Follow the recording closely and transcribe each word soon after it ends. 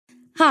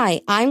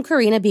Hi, I'm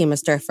Karina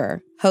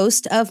Beamisturfer,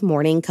 host of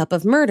Morning Cup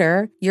of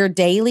Murder, your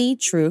daily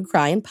true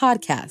crime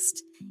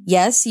podcast.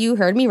 Yes, you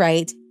heard me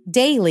right,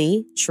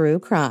 daily true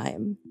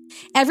crime.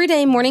 Every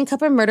day, Morning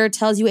Cup of Murder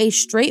tells you a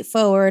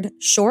straightforward,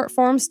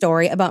 short-form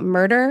story about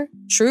murder,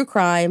 true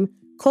crime,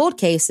 cold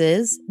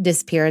cases,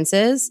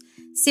 disappearances,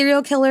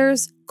 serial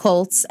killers,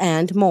 cults,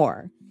 and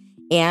more.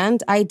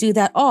 And I do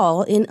that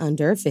all in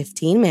under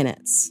 15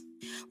 minutes.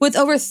 With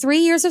over 3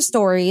 years of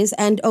stories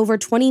and over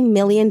 20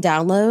 million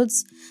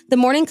downloads, the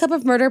Morning Cup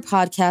of Murder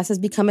podcast has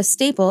become a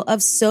staple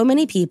of so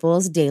many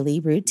people's daily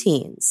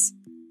routines.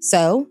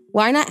 So,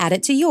 why not add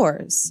it to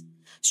yours?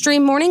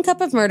 Stream Morning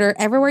Cup of Murder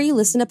everywhere you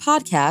listen to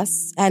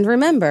podcasts, and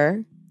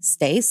remember,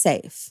 stay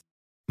safe.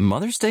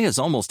 Mother's Day is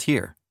almost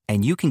here,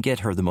 and you can get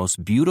her the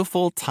most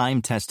beautiful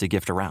time-tested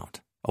gift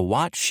around. A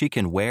watch she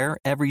can wear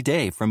every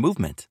day from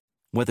Movement.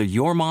 Whether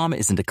your mom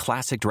is into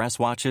classic dress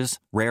watches,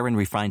 rare and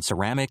refined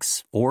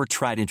ceramics, or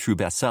tried and true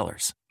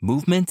bestsellers,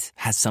 Movement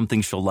has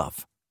something she'll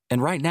love.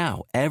 And right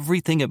now,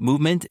 everything at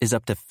Movement is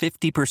up to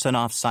 50%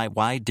 off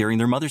site-wide during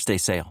their Mother's Day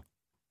sale.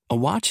 A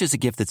watch is a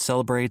gift that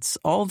celebrates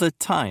all the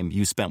time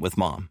you spent with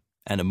mom.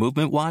 And a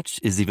Movement watch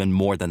is even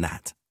more than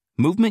that.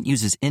 Movement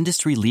uses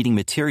industry-leading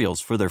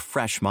materials for their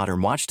fresh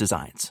modern watch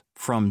designs,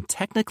 from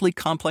technically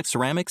complex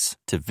ceramics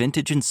to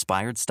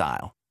vintage-inspired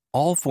style.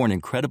 All for an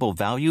incredible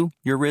value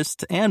your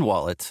wrist and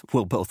wallet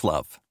will both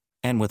love.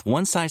 And with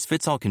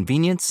one-size-fits-all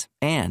convenience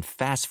and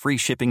fast free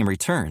shipping and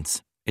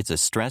returns, it's a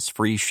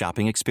stress-free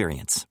shopping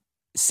experience.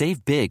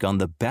 Save big on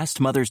the best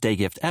Mother's Day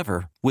gift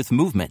ever with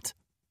Movement.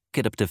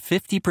 Get up to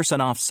 50%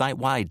 off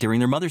site-wide during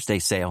their Mother's Day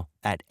sale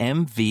at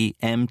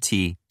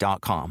MVMT.com.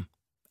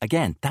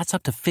 Again, that's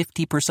up to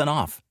 50%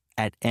 off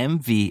at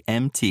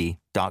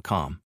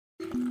MVMT.com.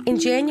 In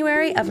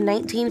January of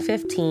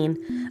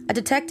 1915, a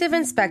detective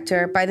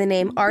inspector by the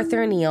name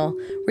Arthur Neal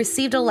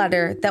received a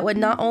letter that would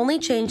not only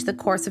change the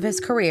course of his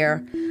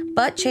career,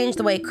 but change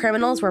the way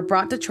criminals were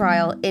brought to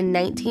trial in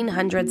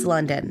 1900s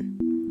London.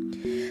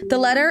 The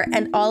letter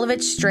and all of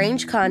its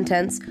strange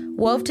contents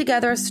wove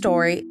together a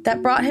story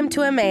that brought him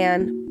to a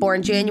man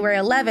born January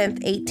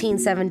 11th,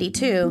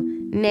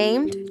 1872,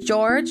 named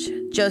George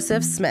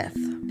Joseph Smith.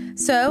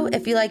 So,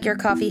 if you like your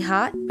coffee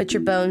hot but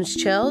your bones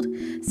chilled,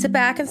 sit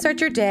back and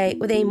start your day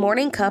with a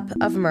morning cup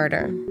of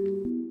murder.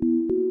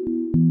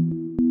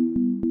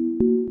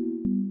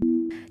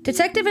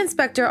 Detective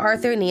Inspector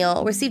Arthur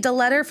Neal received a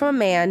letter from a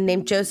man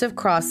named Joseph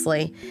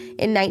Crossley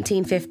in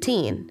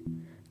 1915.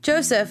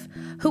 Joseph,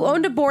 who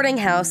owned a boarding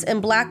house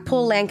in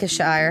Blackpool,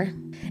 Lancashire,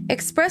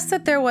 expressed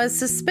that there was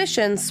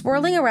suspicion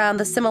swirling around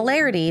the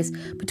similarities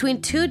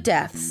between two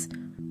deaths,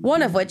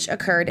 one of which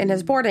occurred in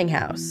his boarding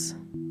house.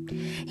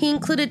 He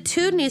included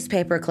two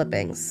newspaper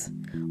clippings.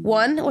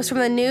 One was from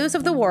the News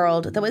of the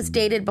World that was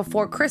dated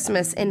before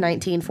Christmas in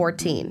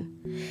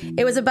 1914.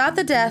 It was about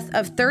the death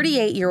of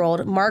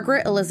 38-year-old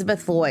Margaret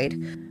Elizabeth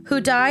Lloyd, who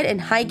died in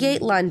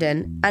Highgate,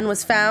 London, and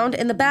was found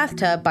in the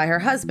bathtub by her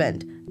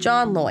husband,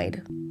 John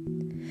Lloyd.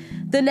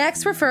 The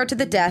next referred to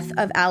the death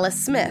of Alice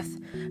Smith,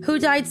 who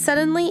died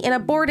suddenly in a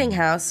boarding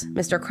house,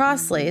 Mr.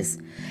 Crossley's,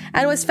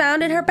 and was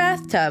found in her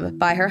bathtub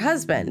by her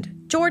husband,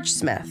 George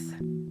Smith.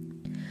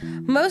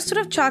 Most would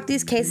have chalked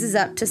these cases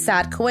up to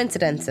sad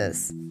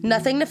coincidences,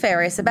 nothing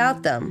nefarious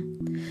about them.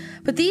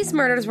 But these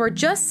murders were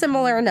just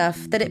similar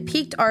enough that it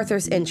piqued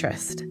Arthur's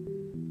interest.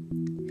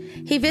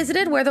 He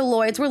visited where the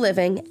Lloyds were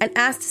living and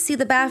asked to see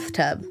the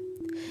bathtub.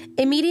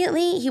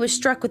 Immediately, he was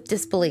struck with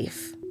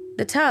disbelief.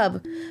 The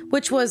tub,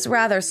 which was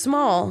rather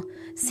small,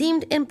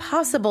 seemed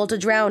impossible to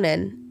drown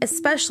in,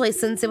 especially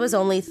since it was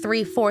only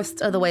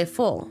 3/4 of the way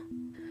full.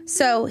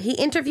 So he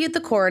interviewed the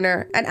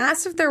coroner and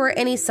asked if there were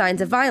any signs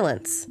of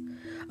violence.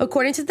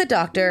 According to the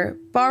doctor,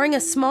 barring a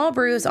small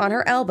bruise on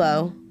her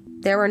elbow,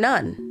 there were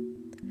none.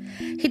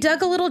 He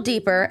dug a little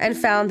deeper and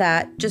found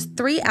that, just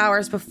 3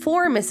 hours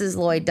before Mrs.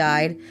 Lloyd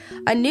died,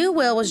 a new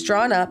will was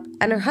drawn up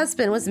and her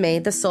husband was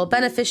made the sole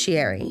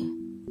beneficiary.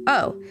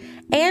 Oh,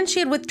 and she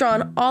had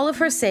withdrawn all of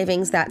her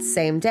savings that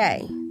same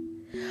day.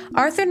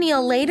 Arthur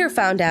Neal later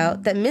found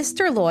out that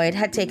Mr. Lloyd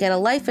had taken a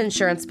life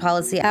insurance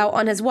policy out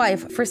on his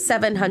wife for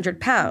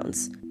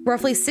 £700,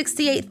 roughly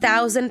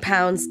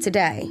 £68,000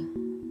 today.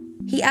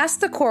 He asked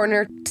the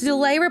coroner to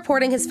delay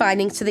reporting his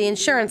findings to the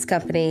insurance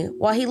company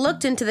while he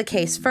looked into the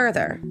case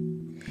further.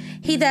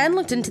 He then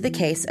looked into the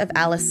case of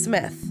Alice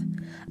Smith.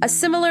 A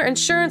similar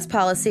insurance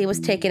policy was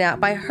taken out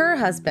by her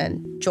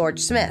husband, George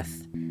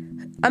Smith,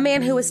 a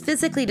man who was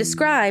physically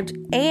described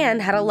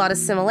and had a lot of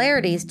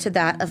similarities to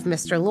that of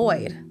Mr.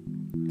 Lloyd.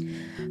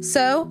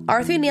 So,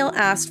 Arthur Neal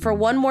asked for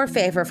one more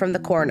favor from the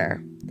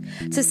coroner,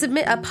 to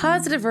submit a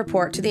positive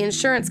report to the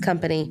insurance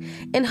company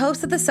in hopes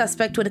that the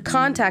suspect would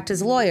contact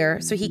his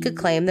lawyer so he could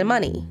claim the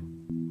money.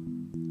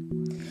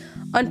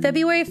 On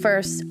February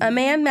 1st, a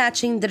man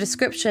matching the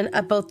description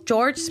of both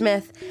George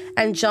Smith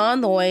and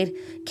John Lloyd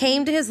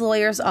came to his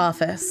lawyer's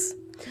office.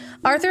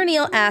 Arthur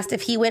Neal asked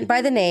if he went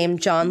by the name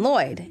John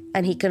Lloyd,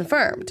 and he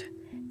confirmed.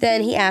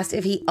 Then he asked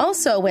if he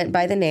also went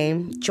by the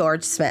name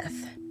George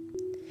Smith.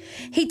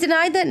 He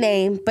denied that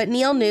name, but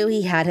Neal knew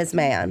he had his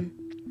man.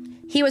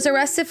 He was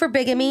arrested for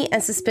bigamy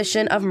and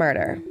suspicion of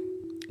murder.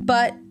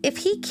 But if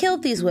he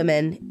killed these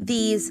women,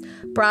 these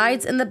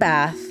brides in the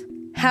bath,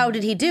 how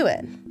did he do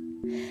it?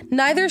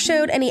 Neither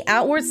showed any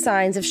outward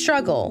signs of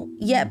struggle,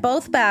 yet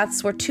both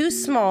baths were too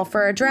small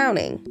for a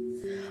drowning.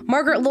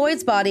 Margaret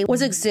Lloyd's body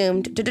was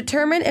exhumed to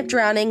determine if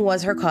drowning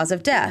was her cause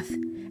of death,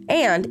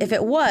 and if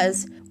it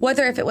was,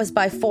 whether it was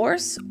by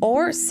force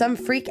or some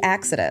freak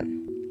accident.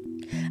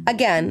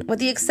 Again, with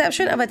the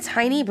exception of a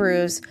tiny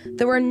bruise,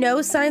 there were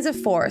no signs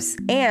of force,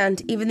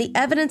 and even the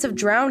evidence of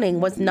drowning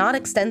was not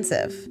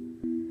extensive.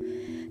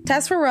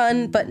 Tests were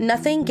run, but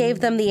nothing gave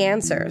them the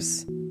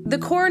answers. The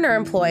coroner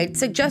employed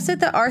suggested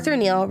that Arthur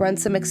Neal run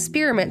some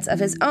experiments of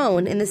his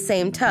own in the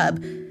same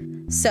tub,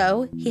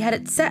 so he had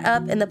it set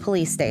up in the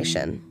police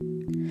station.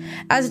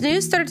 As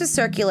news started to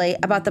circulate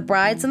about the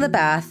brides in the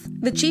bath,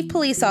 the chief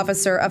police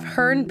officer of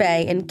Herne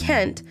Bay in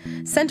Kent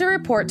sent a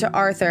report to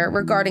Arthur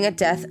regarding a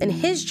death in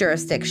his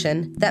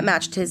jurisdiction that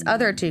matched his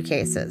other two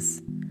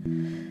cases.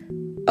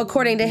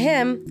 According to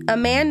him, a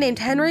man named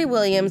Henry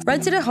Williams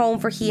rented a home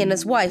for he and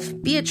his wife,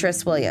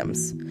 Beatrice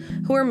Williams,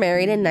 who were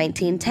married in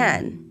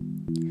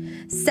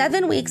 1910.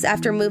 7 weeks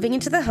after moving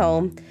into the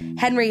home,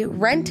 Henry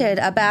rented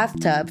a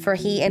bathtub for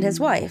he and his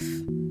wife.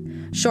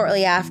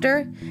 Shortly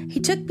after, he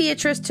took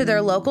Beatrice to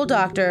their local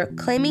doctor,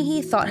 claiming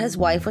he thought his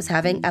wife was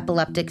having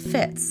epileptic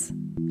fits.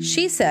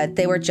 She said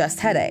they were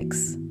just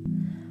headaches.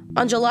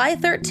 On July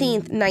 13,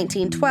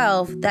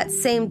 1912, that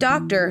same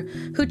doctor,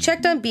 who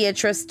checked on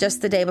Beatrice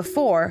just the day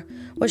before,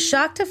 was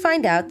shocked to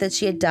find out that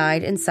she had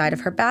died inside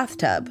of her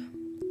bathtub.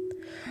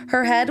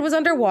 Her head was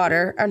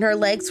underwater and her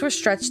legs were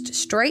stretched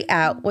straight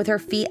out with her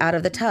feet out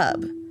of the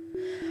tub.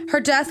 Her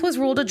death was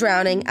ruled a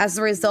drowning as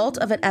the result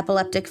of an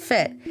epileptic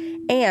fit,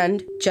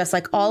 and, just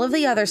like all of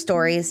the other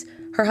stories,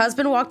 her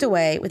husband walked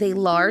away with a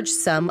large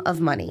sum of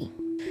money.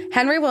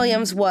 Henry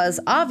Williams was,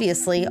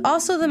 obviously,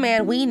 also the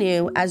man we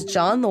knew as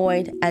John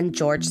Lloyd and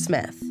George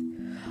Smith.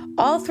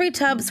 All three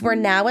tubs were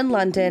now in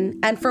London,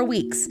 and for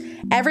weeks,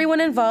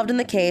 everyone involved in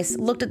the case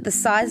looked at the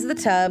size of the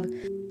tub,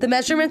 the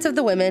measurements of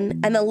the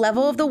women, and the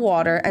level of the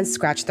water and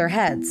scratched their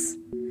heads.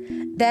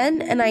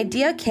 Then an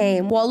idea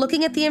came while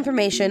looking at the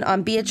information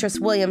on Beatrice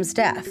Williams'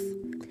 death.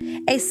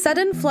 A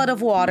sudden flood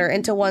of water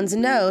into one's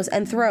nose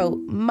and throat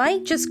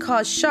might just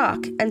cause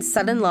shock and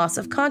sudden loss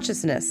of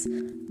consciousness,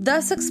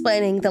 thus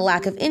explaining the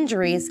lack of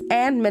injuries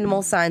and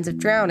minimal signs of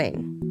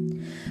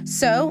drowning.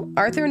 So,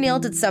 Arthur Neal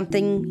did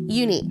something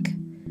unique.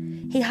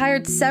 He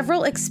hired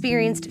several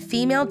experienced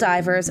female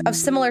divers of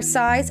similar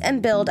size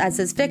and build as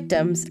his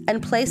victims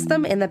and placed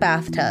them in the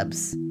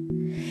bathtubs.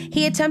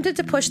 He attempted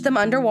to push them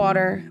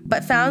underwater,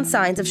 but found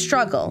signs of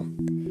struggle.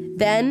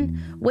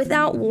 Then,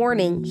 without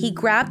warning, he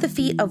grabbed the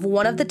feet of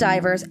one of the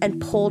divers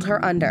and pulled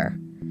her under.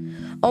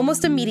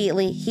 Almost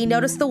immediately, he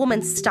noticed the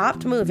woman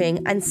stopped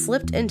moving and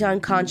slipped into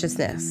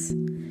unconsciousness.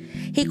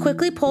 He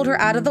quickly pulled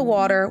her out of the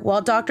water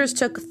while doctors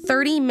took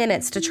 30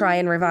 minutes to try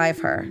and revive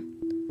her.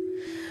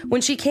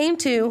 When she came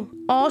to,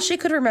 all she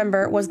could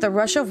remember was the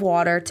rush of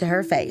water to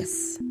her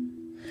face.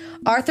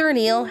 Arthur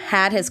Neal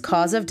had his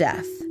cause of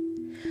death.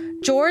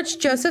 George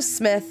Joseph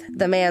Smith,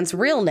 the man's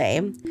real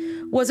name,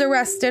 was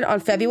arrested on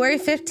February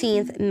 15,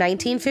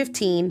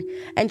 1915,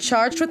 and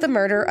charged with the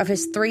murder of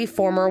his 3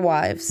 former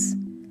wives.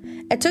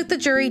 It took the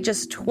jury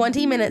just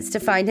 20 minutes to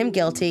find him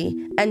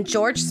guilty, and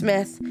George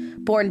Smith,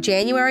 born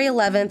January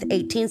 11,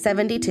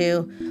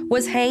 1872,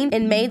 was hanged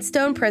in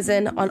Maidstone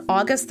Prison on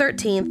August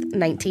 13,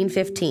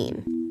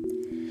 1915.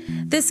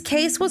 This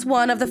case was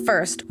one of the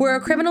first where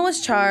a criminal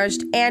was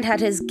charged and had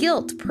his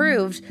guilt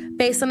proved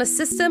based on a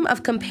system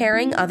of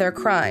comparing other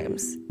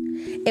crimes.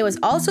 It was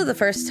also the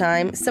first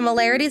time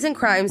similarities in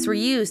crimes were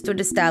used to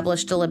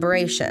establish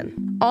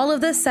deliberation. All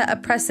of this set a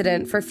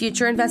precedent for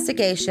future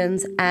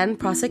investigations and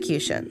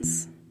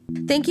prosecutions.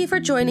 Thank you for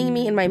joining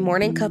me in my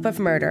morning cup of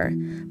murder.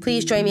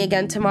 Please join me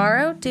again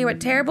tomorrow to hear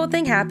what terrible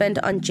thing happened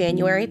on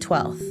January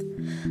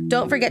 12th.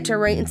 Don't forget to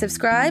rate and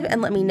subscribe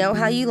and let me know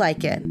how you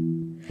like it.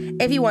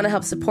 If you want to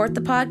help support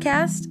the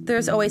podcast,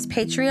 there's always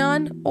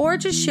Patreon or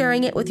just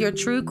sharing it with your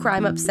true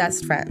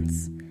crime-obsessed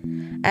friends.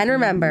 And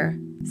remember,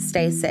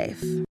 stay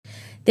safe.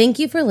 Thank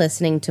you for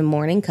listening to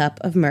Morning Cup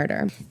of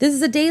Murder. This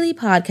is a daily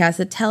podcast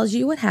that tells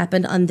you what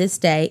happened on this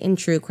day in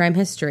true crime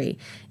history.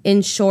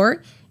 In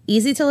short,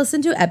 easy to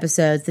listen to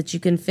episodes that you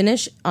can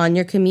finish on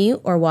your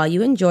commute or while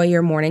you enjoy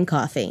your morning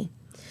coffee.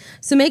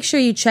 So make sure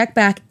you check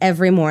back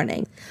every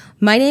morning.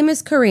 My name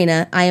is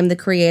Karina. I am the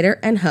creator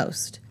and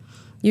host.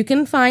 You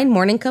can find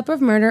Morning Cup of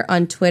Murder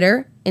on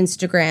Twitter,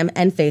 Instagram,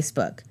 and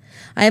Facebook.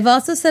 I have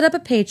also set up a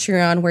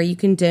Patreon where you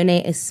can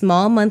donate a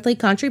small monthly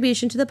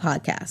contribution to the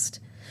podcast.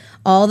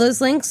 All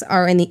those links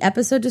are in the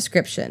episode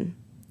description.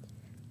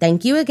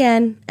 Thank you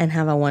again, and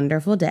have a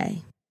wonderful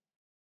day.